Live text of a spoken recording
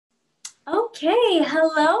Okay,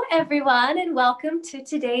 hello everyone, and welcome to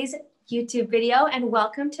today's YouTube video, and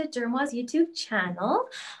welcome to Dermoi's YouTube channel.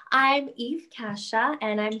 I'm Eve Kasha,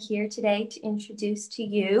 and I'm here today to introduce to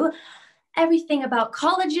you everything about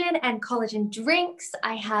collagen and collagen drinks.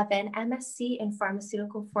 I have an MSc in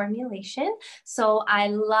pharmaceutical formulation, so I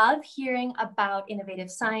love hearing about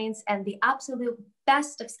innovative science and the absolute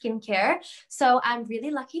best of skincare. So I'm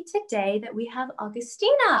really lucky today that we have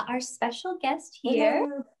Augustina, our special guest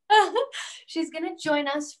here. She's going to join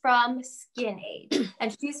us from Skinade,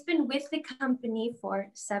 and she's been with the company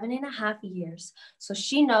for 7.5 years. So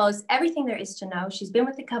she knows everything there is to know. She's been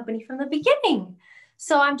with the company from the beginning.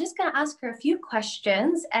 So I'm just going to ask her a few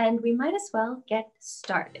questions, and we might as well get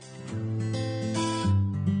started.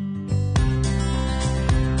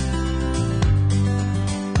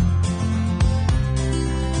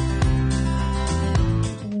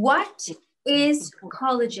 What is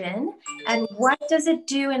collagen, and what does it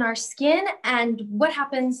do in our skin, and what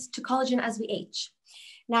happens to collagen as we age?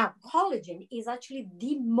 Now, collagen is actually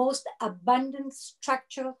the most abundant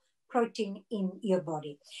structural protein in your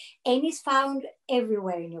body, and it's found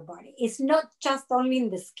everywhere in your body. It's not just only in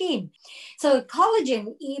the skin. So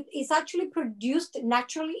collagen is actually produced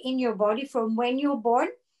naturally in your body from when you're born.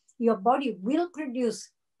 Your body will produce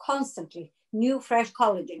constantly new fresh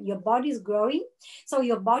collagen. Your body is growing, so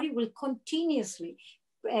your body will continuously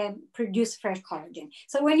produce fresh collagen.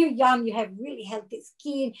 So when you're young, you have really healthy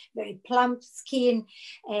skin, very plump skin,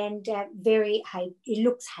 and it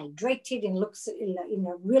looks hydrated and looks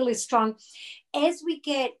really strong. As we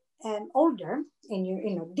get older,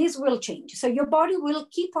 and this will change. So your body will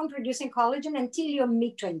keep on producing collagen until your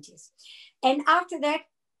mid-20s, and after that,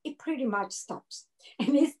 it pretty much stops.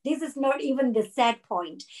 And this is not even the sad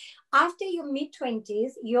point. After your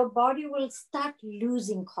mid-20s, your body will start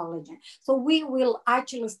losing collagen. So we will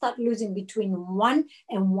actually start losing between 1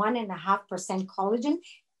 and 1.5% collagen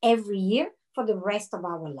every year for the rest of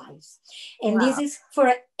our lives. And This is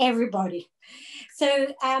for everybody. So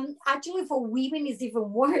actually for women it's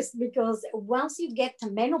even worse, because once you get to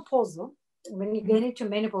menopause, when you get into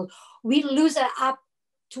menopause, we lose up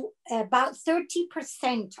to about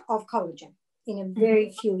 30% of collagen in a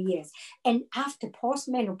very few years. And after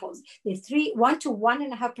postmenopause, the 1 to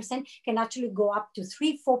 1.5% can actually go up to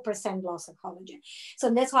 3-4% loss of collagen.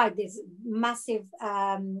 So that's why there's massive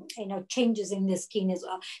changes in the skin as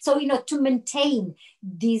well. So to maintain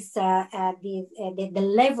these the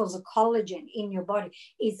levels of collagen in your body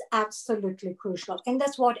is absolutely crucial, and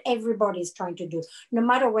that's what everybody is trying to do. No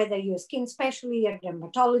matter whether you're a skin specialist, you're a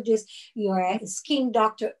dermatologist, you're a skin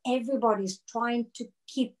doctor, everybody's trying to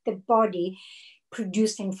keep the body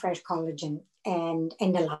producing fresh collagen and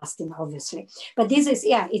the lasting, obviously. But this is,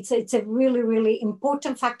 it's a really, really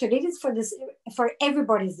important factor. It is for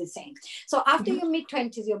everybody is the same. So after your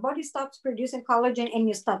mid-20s, your body stops producing collagen and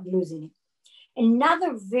you start losing it.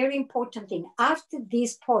 Another very important thing, after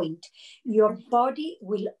this point, your body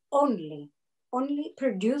will only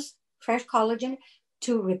produce fresh collagen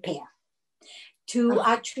to repair. To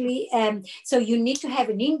actually, so you need to have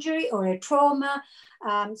an injury or a trauma.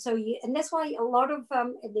 And that's why a lot of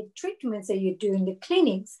the treatments that you do in the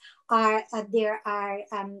clinics are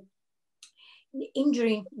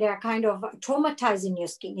injuring, they're kind of traumatizing your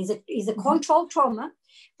skin. Is a controlled trauma,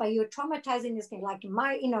 but you're traumatizing your skin. Like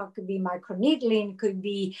it could be microneedling, could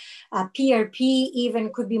be PRP,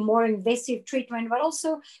 even could be more invasive treatment, but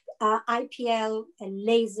also IPL,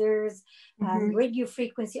 lasers, radio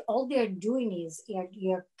frequency. All they're doing is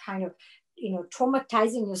you're kind of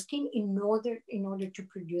traumatizing your skin in order to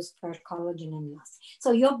produce fresh collagen and last.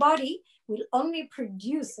 So your body will only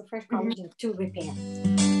produce the fresh collagen to repair.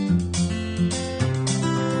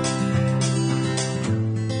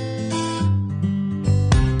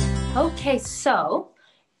 Okay, so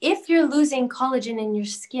if you're losing collagen in your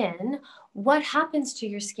skin, what happens to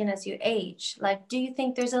your skin as you age? Like, do you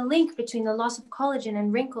think there's a link between the loss of collagen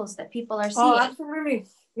and wrinkles that people are seeing? Oh, absolutely.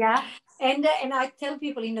 Yeah. And I tell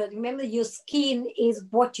people, remember, your skin is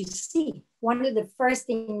what you see. One of the first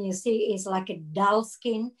things you see is like a dull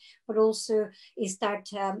skin, but also you start,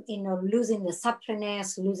 losing the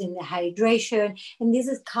suppleness, losing the hydration. And this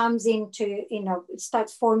comes into, it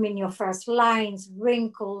starts forming your first lines,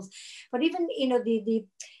 wrinkles, but even,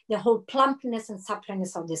 the whole plumpness and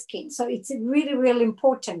suppleness of the skin. So it's really, really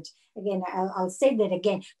important. Again, I'll say that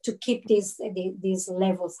again, to keep these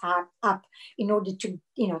levels up in order to,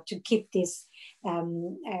 to keep this,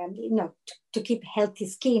 to keep healthy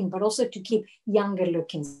skin, but also to keep younger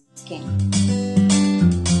looking skin.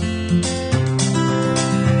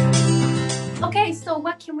 Okay, so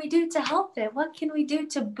what can we do to help it? What can we do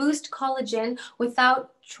to boost collagen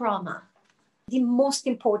without trauma? the most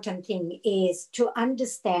important thing is to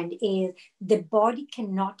understand is the body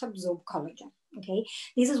cannot absorb collagen. Okay,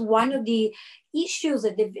 this is one of the issues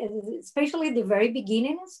at especially at the very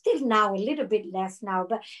beginning, and still now a little bit less now,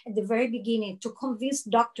 but at the very beginning, to convince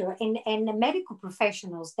doctor and medical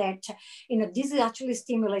professionals that this actually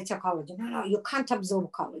stimulates your collagen. No, you can't absorb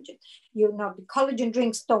collagen. The collagen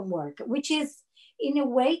drinks don't work, which is in a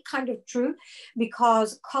way kind of true,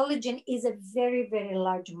 because collagen is a very, very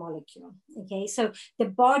large molecule. Okay, so the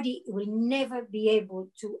body will never be able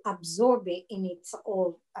to absorb it in its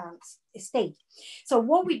all state. So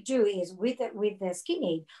what we do is with the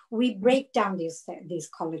Skinade, we break down this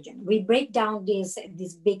collagen. We break down this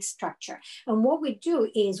big structure, and what we do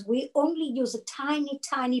is we only use tiny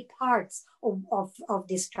parts of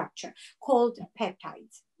this structure called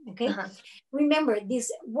peptides. Okay, remember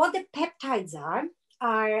this, what the peptides are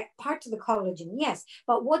part of the collagen, yes,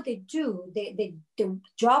 but what they do, the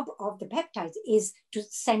job of the peptides is to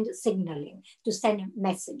send signaling, to send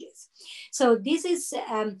messages. So this is,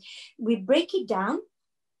 we break it down,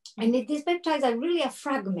 and these peptides are really a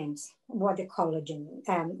fragment what the collagen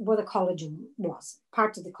was,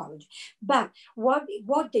 part of the collagen. But what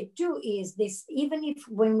they do is this, even if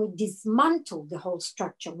when we dismantle the whole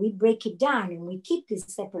structure, we break it down and we keep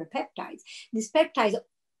these separate peptides, these peptides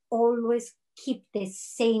always keep the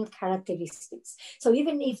same characteristics. So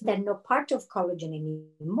even if they're not part of collagen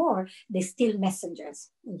anymore, they're still messengers.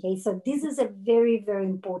 Okay, so this is a very, very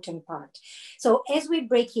important part. So as we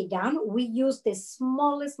break it down, we use the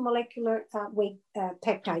smallest molecular weight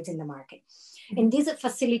peptides in the market. And this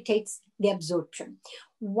facilitates the absorption.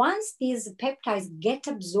 Once these peptides get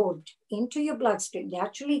absorbed into your bloodstream, they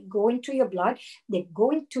actually go into your blood, they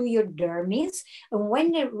go into your dermis. And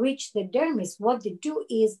when they reach the dermis, what they do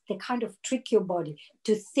is they kind of trick your body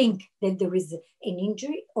to think that there is an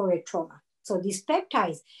injury or a trauma. So these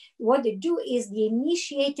peptides, what they do is they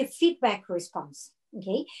initiate a feedback response.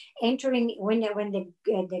 Okay, entering when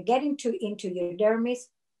they get into your dermis,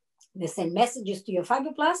 they send messages to your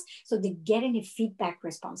fibroblasts, so they're getting a feedback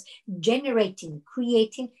response,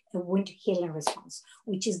 creating a wound healing response,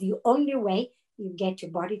 which is the only way you get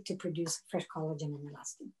your body to produce fresh collagen and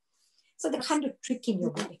elastin. So they're kind of tricking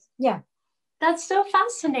your body. Yeah. That's so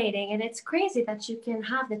fascinating. And it's crazy that you can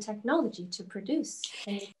have the technology to produce.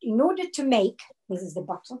 In order to make, this is the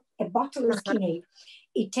bottle, a bottle of Skinade,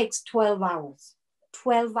 it takes 12 hours.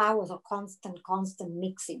 12 hours of constant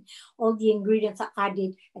mixing. All the ingredients are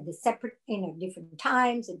added at the separate, different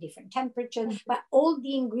times, at different temperatures, but all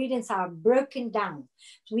the ingredients are broken down,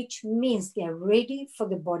 which means they're ready for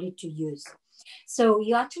the body to use. So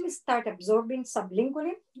you actually start absorbing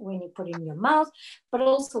sublingually when you put it in your mouth, but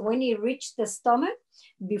also when you reach the stomach,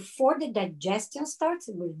 before the digestion starts,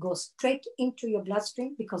 it will go straight into your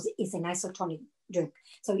bloodstream because it's an isotonic drink.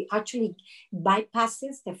 So it actually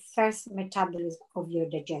bypasses the first metabolism of your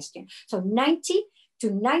digestion. So 90 to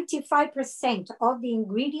 95% of the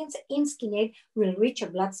ingredients in Skinade will reach your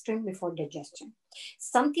bloodstream before digestion.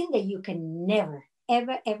 Something that you can never,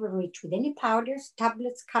 ever reach with any powders,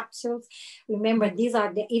 tablets, capsules. Remember, these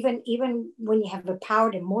are even when you have a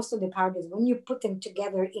powder, most of the powders, when you put them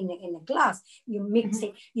together in a glass, you mix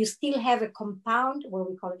it, you still have a compound, what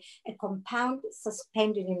we call it, a compound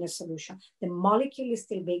suspended in a solution. The molecule is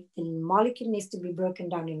still big, the molecule needs to be broken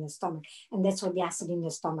down in the stomach, and that's what the acid in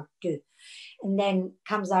the stomach do. And then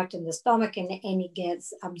comes out in the stomach and it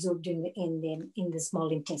gets absorbed in the small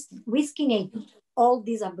intestine. With Skinade, all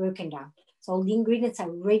these are broken down. So all the ingredients are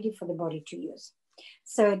ready for the body to use.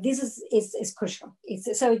 So this is crucial.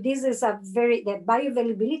 So this is the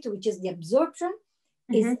bioavailability, which is the absorption,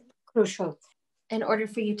 is crucial. In order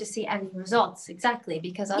for you to see any results, exactly,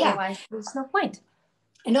 because otherwise there's no point.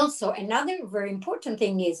 And also another very important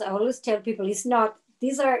thing is, I always tell people,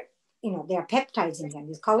 there are peptides in them,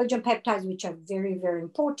 these collagen peptides, which are very, very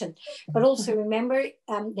important. But also remember,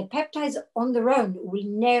 the peptides on their own will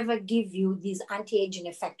never give you this anti-aging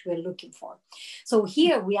effect we're looking for. So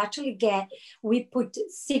here we put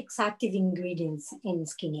 6 active ingredients in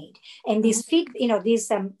Skinade. And these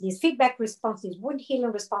feedback responses, wound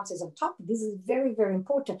healing responses on top, this is very, very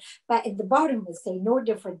important. But at the bottom, we say, in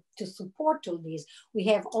order to support all these, we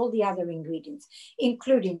have all the other ingredients,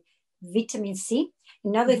 including vitamin C.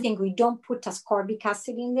 Another thing, we don't put ascorbic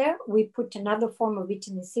acid in there. We put another form of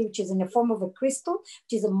vitamin C, which is in the form of a crystal,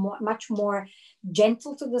 which is much more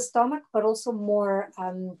gentle to the stomach, but also more,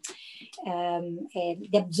 the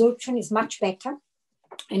absorption is much better.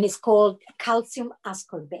 And it's called calcium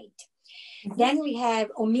ascorbate. Then we have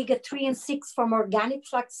omega-3 and 6 from organic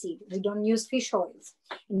flaxseed. We don't use fish oils.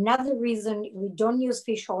 Another reason we don't use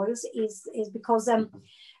fish oils is because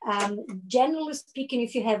Generally speaking,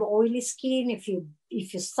 if you have oily skin, if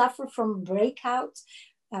you suffer from breakouts,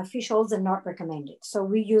 fish oils are not recommended. So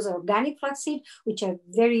we use organic flaxseed, which are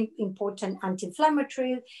very important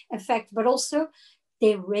anti-inflammatory effect, but also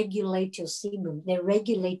they regulate your sebum. They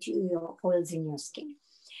regulate your oils in your skin.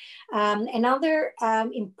 Another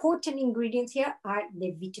important ingredients here are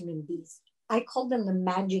the vitamin Bs. I call them the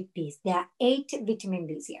magic Bs. There are 8 vitamin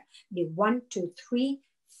Bs here. The 1, 2, 3,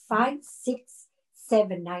 5, 6,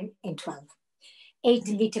 7, 9, and 12. 8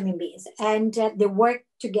 vitamin Bs, and they work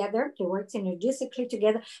together. They work synergistically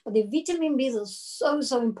together. But the vitamin Bs are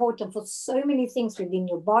so important for so many things within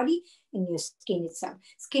your body and your skin itself.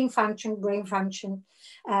 Skin function, brain function,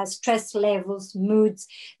 stress levels, moods.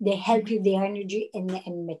 They help you the energy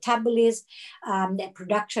and metabolism, the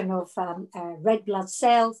production of red blood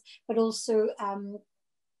cells, but also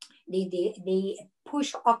they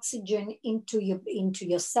push oxygen into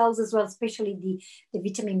your cells as well, especially the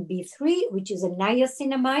vitamin B3, which is a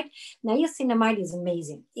niacinamide. Niacinamide is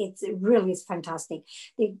amazing. It really is fantastic.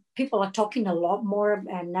 People are talking a lot more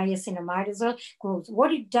about niacinamide as well, because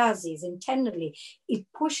what it does is internally, it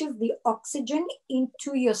pushes the oxygen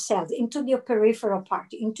into your cells, into your peripheral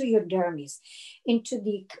part, into your dermis, into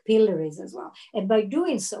the capillaries as well. And by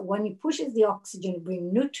doing so, when it pushes the oxygen, it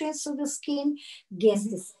brings nutrients to the skin, gets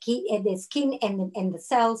the skin and the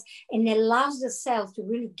cells, and allows the cells to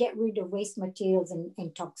really get rid of waste materials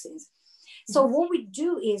and toxins. So what we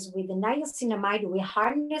do is with the niacinamide, we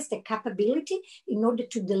harness the capability in order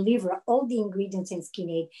to deliver all the ingredients in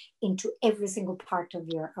Skinade into every single part of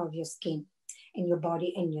your skin and your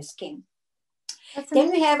body and your skin.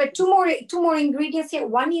 Then we have two more ingredients here.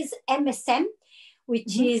 One is MSM,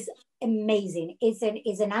 which is amazing. It's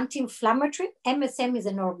an anti-inflammatory. MSM is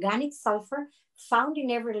an organic sulfur found in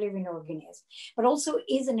every living organism, but also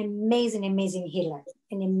is an amazing healer,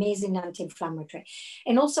 an amazing anti-inflammatory,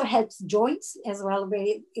 and also helps joints as well.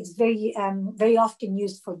 It's very often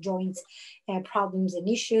used for joints problems and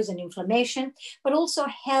issues and inflammation, but also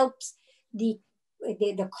helps the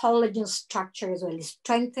collagen structure as well. It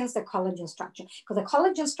strengthens the collagen structure, because the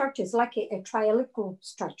collagen structure is like a triangle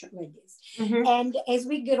structure like this. And as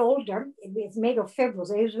we get older, it's made of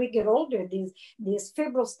fibrils. As we get older, these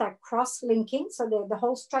fibrils start cross-linking, so the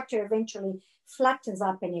whole structure eventually flattens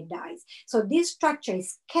up and it dies. So this structure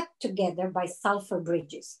is kept together by sulfur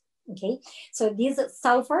bridges. Okay, so this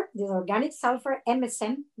organic sulfur,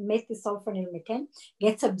 MSM, methylsulfonylmethane,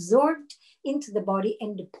 gets absorbed into the body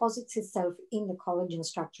and deposits itself in the collagen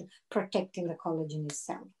structure, protecting the collagen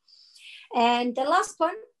itself. And the last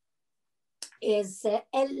one is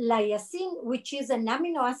L-lysine, which is an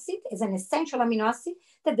amino acid, is an essential amino acid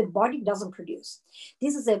that the body doesn't produce.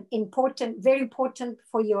 This is very important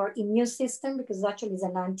for your immune system, because actually is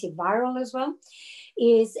an antiviral as well.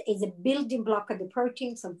 Is a building block of the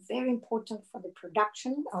protein, so very important for the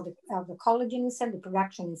production of the collagen itself, the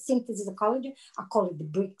production and synthesis of collagen. I call it the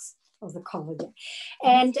bricks of the collagen.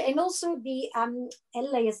 And also the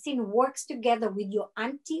L-lysine works together with your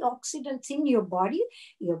antioxidants in your body,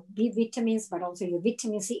 your B vitamins, but also your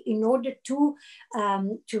vitamin C, in order to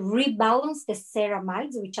rebalance the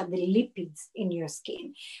ceramides, which are the lipids in your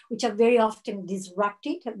skin, which are very often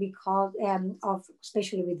disrupted because of,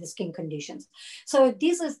 especially with the skin conditions. So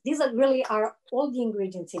these are really all the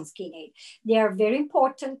ingredients in Skinade. They are very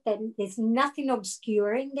important, and there's nothing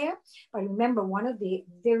obscure in there. But remember, one of the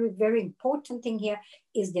very important thing here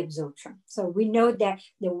is the absorption. So we know that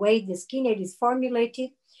the way the Skinade is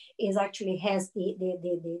formulated is actually has the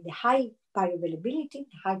high bioavailability,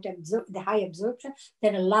 the high absorption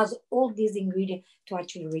that allows all these ingredients to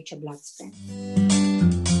actually reach a bloodstream.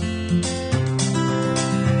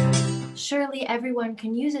 Surely everyone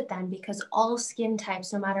can use it then, because all skin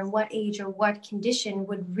types, no matter what age or what condition,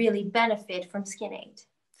 would really benefit from Skinade.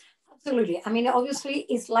 Absolutely. I mean, obviously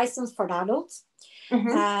it's licensed for adults,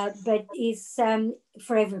 but it's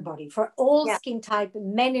for everybody, for all skin type,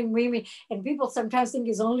 men and women. And people sometimes think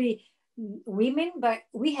it's only women, but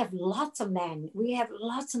we have lots of men. We have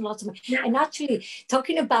lots and lots of men. Yeah. And actually,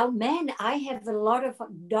 talking about men, I have a lot of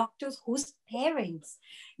doctors whose parents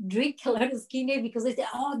drink a lot of Skinade because they say,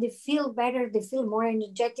 oh, they feel better, they feel more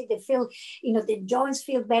energetic, they feel, the joints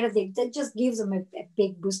feel better. That just gives them a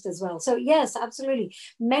big boost as well. So yes, absolutely.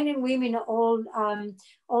 Men and women are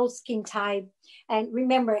all skin type. And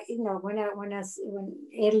remember, when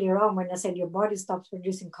earlier on, when I said your body stops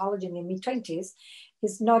producing collagen in mid-20s,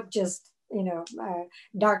 it's not just,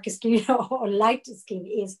 dark skin or light skin,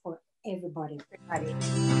 is for everybody.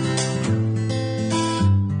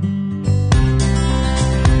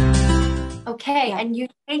 Okay, yeah. And you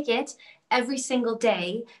take it every single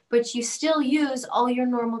day, but you still use all your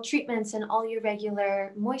normal treatments and all your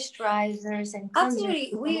regular moisturizers and cleansers.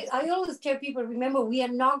 Absolutely. I always tell people, remember, we are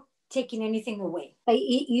not taking anything away. But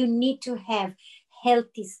you need to have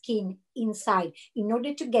healthy skin inside in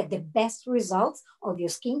order to get the best results of your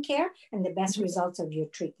skincare and the best results of your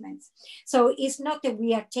treatments. So it's not that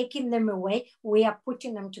we are taking them away, we are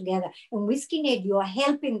putting them together. And with Skinade, you are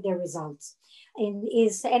helping the results.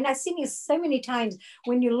 And I've seen it so many times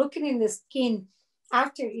when you're looking in the skin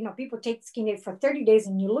after, people take Skinade for 30 days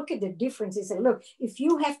and you look at the difference, you say, look, if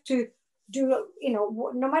you have to do,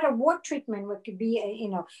 no matter what treatment, what could be,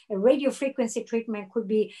 a radio frequency treatment, could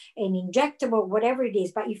be an injectable, whatever it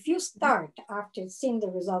is. But if you start after seeing the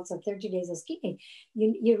results of 30 days of Skinade,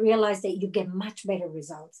 you realize that you get much better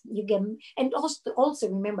results. And also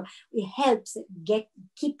remember, it helps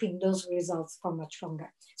keeping those results for much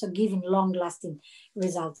longer. So giving long lasting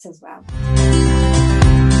results as well.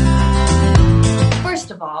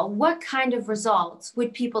 First of all, what kind of results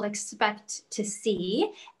would people expect to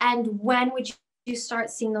see? And when would you start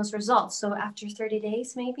seeing those results? So after 30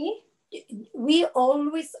 days, maybe? We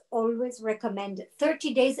always recommend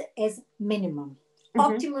 30 days as minimum.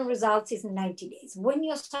 Optimal results is 90 days. When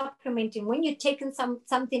you're supplementing, when you're taking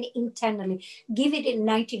something internally, give it in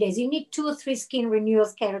 90 days. You need 2 or 3 skin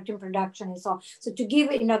renewals, keratin production, and so on. So to give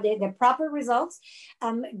the proper results,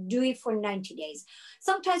 do it for 90 days.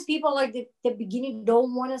 Sometimes people at the beginning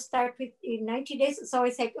don't want to start with 90 days. So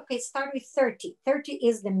I say, okay, start with 30. 30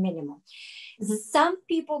 is the minimum. Some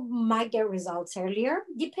people might get results earlier,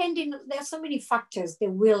 depending. There are so many factors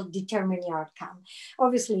that will determine the outcome.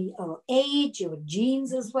 Obviously, age, your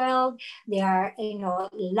genes as well. There are,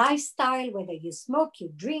 lifestyle, whether you smoke,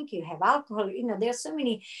 you drink, you have alcohol. There are so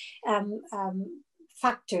many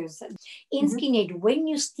factors. In Skinade, when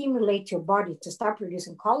you stimulate your body to start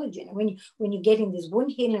producing collagen, when you get in this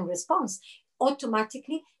wound healing response,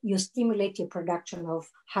 automatically you stimulate your production of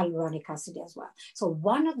hyaluronic acid as well. So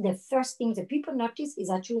one of the first things that people notice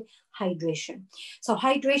is actually hydration. So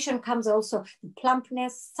hydration comes also the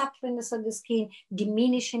plumpness, suppleness of the skin,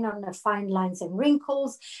 diminishing on the fine lines and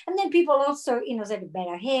wrinkles. And then people also, say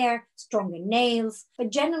better hair, stronger nails.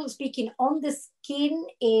 But generally speaking, on the skin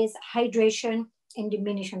is hydration and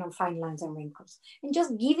diminishing on fine lines and wrinkles. And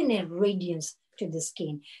just giving a radiance to the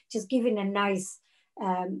skin, just giving a nice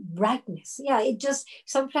brightness. Yeah, it just,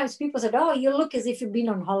 sometimes people said, oh, you look as if you've been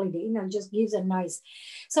on holiday, just gives a nice.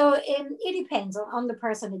 So it depends on the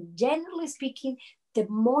person. Generally speaking, the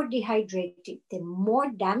more dehydrated, the more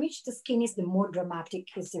damaged the skin is, the more dramatic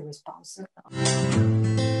is the response.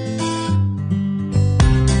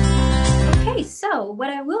 Okay, so what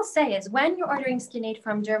I will say is when you're ordering Skinade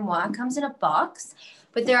from Dermoi, it comes in a box,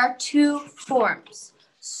 but there are 2 forms.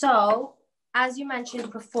 So as you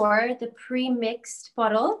mentioned before, the pre-mixed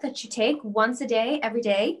bottle that you take once a day, every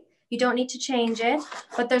day, you don't need to change it,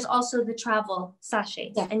 but there's also the travel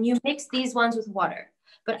sachet, and you mix these ones with water.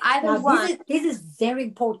 But either one... This is very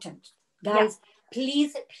important. Guys,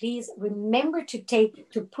 please remember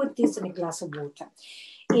to put this in a glass of water.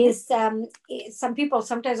 Some people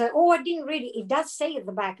sometimes say, oh, I didn't read it. It does say at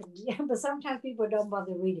the back, but sometimes people don't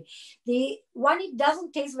bother reading. The one, it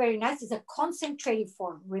doesn't taste very nice. It's a concentrated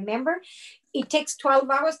form. Remember, it takes 12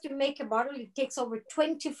 hours to make a bottle. It takes over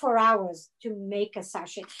 24 hours to make a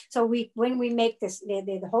sachet. So when we make this,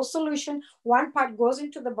 the whole solution, one part goes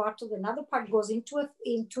into the bottle, another part goes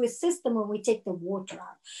into a system when we take the water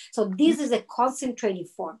out. So this is a concentrated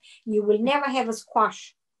form. You will never have a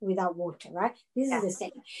squash without water, right? This is the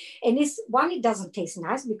same. And it doesn't taste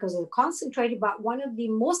nice because it's concentrated, but one of the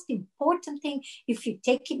most important thing, if you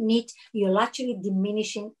take it neat, you're actually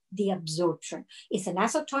diminishing the absorption. It's an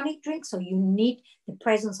isotonic drink, so you need the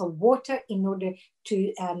presence of water in order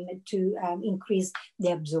to increase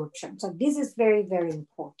the absorption. So this is very, very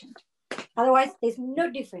important. Otherwise, there's no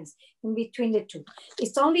difference in between the two.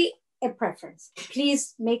 It's only a preference.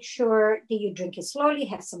 Please make sure that you drink it slowly,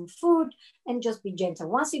 have some food, and just be gentle.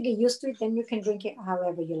 Once you get used to it, then you can drink it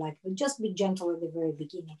however you like, but just be gentle at the very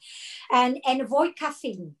beginning. And avoid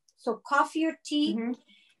caffeine. So coffee or tea,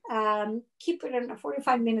 keep it in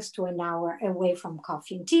 45 minutes to an hour away from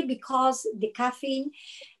coffee and tea, because the caffeine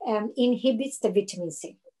inhibits the vitamin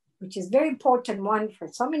C, which is very important one for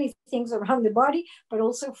so many things around the body, but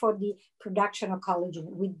also for the production of collagen.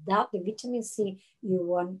 Without the vitamin C, you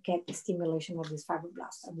won't get the stimulation of these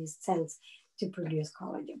fibroblasts, of these cells to produce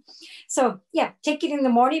collagen. So yeah, take it in the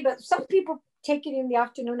morning, but some people take it in the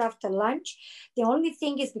afternoon after lunch. The only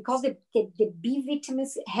thing is because the B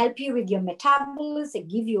vitamins help you with your metabolism, they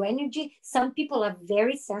give you energy. Some people are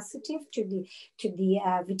very sensitive to the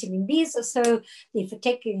vitamin B. So if you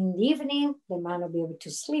take it in the evening, they might not be able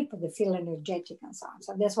to sleep, or they feel energetic and so on.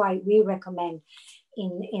 So that's why we recommend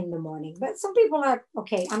in the morning. But some people are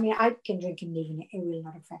okay. I mean, I can drink in the evening. It will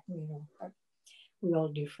not affect me at all. But we're all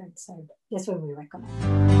different. So that's what we recommend.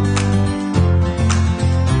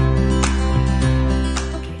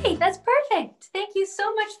 Okay, that's perfect. Thank you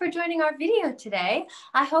so much for joining our video today.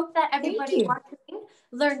 I hope that everybody watching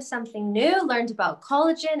learned something new, learned about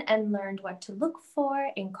collagen, and learned what to look for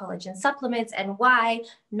in collagen supplements and why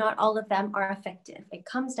not all of them are effective. It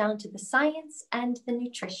comes down to the science and the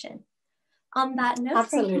nutrition. On that note,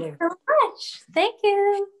 absolutely. Thank you so much. Thank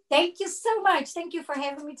you. Thank you so much. Thank you for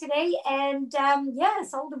having me today. And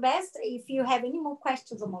yes, all the best. If you have any more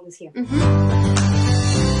questions, I'm always here.